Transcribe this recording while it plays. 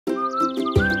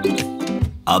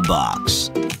A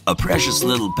box. A precious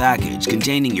little package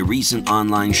containing your recent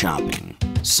online shopping.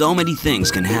 So many things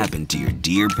can happen to your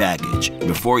dear package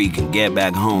before you can get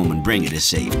back home and bring it to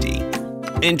safety.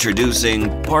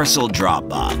 Introducing Parcel Drop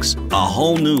Box, a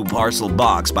whole new parcel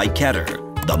box by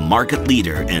Keter, the market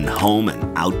leader in home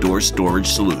and outdoor storage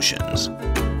solutions.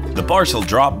 The Parcel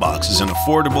Drop Box is an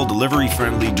affordable,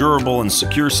 delivery-friendly, durable, and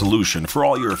secure solution for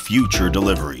all your future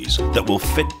deliveries that will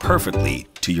fit perfectly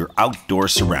to your outdoor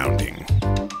surrounding.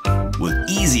 With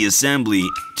easy assembly,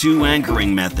 2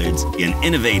 anchoring methods, and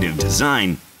innovative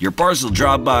design, your Parcel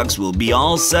Drop Box will be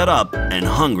all set up and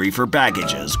hungry for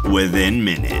packages within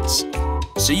minutes.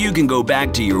 So you can go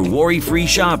back to your worry-free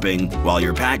shopping while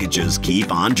your packages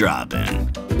keep on dropping.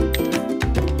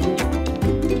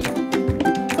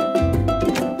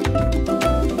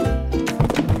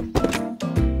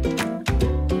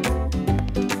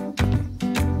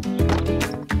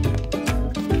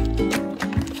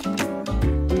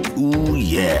 Ooh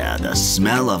yeah, the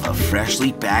smell of a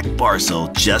freshly packed parcel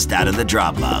just out of the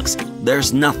drop box.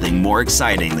 There's nothing more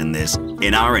exciting than this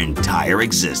in our entire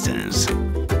existence.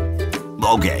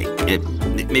 Okay, it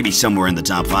may be somewhere in the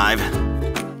top 5.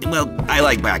 Well, I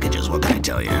like packages, what can I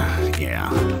tell you? Yeah.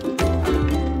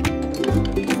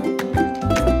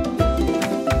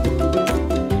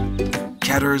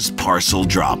 Keter's Parcel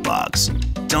Drop Box.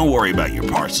 Don't worry about your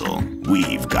parcel.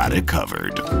 We've got it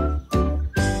covered.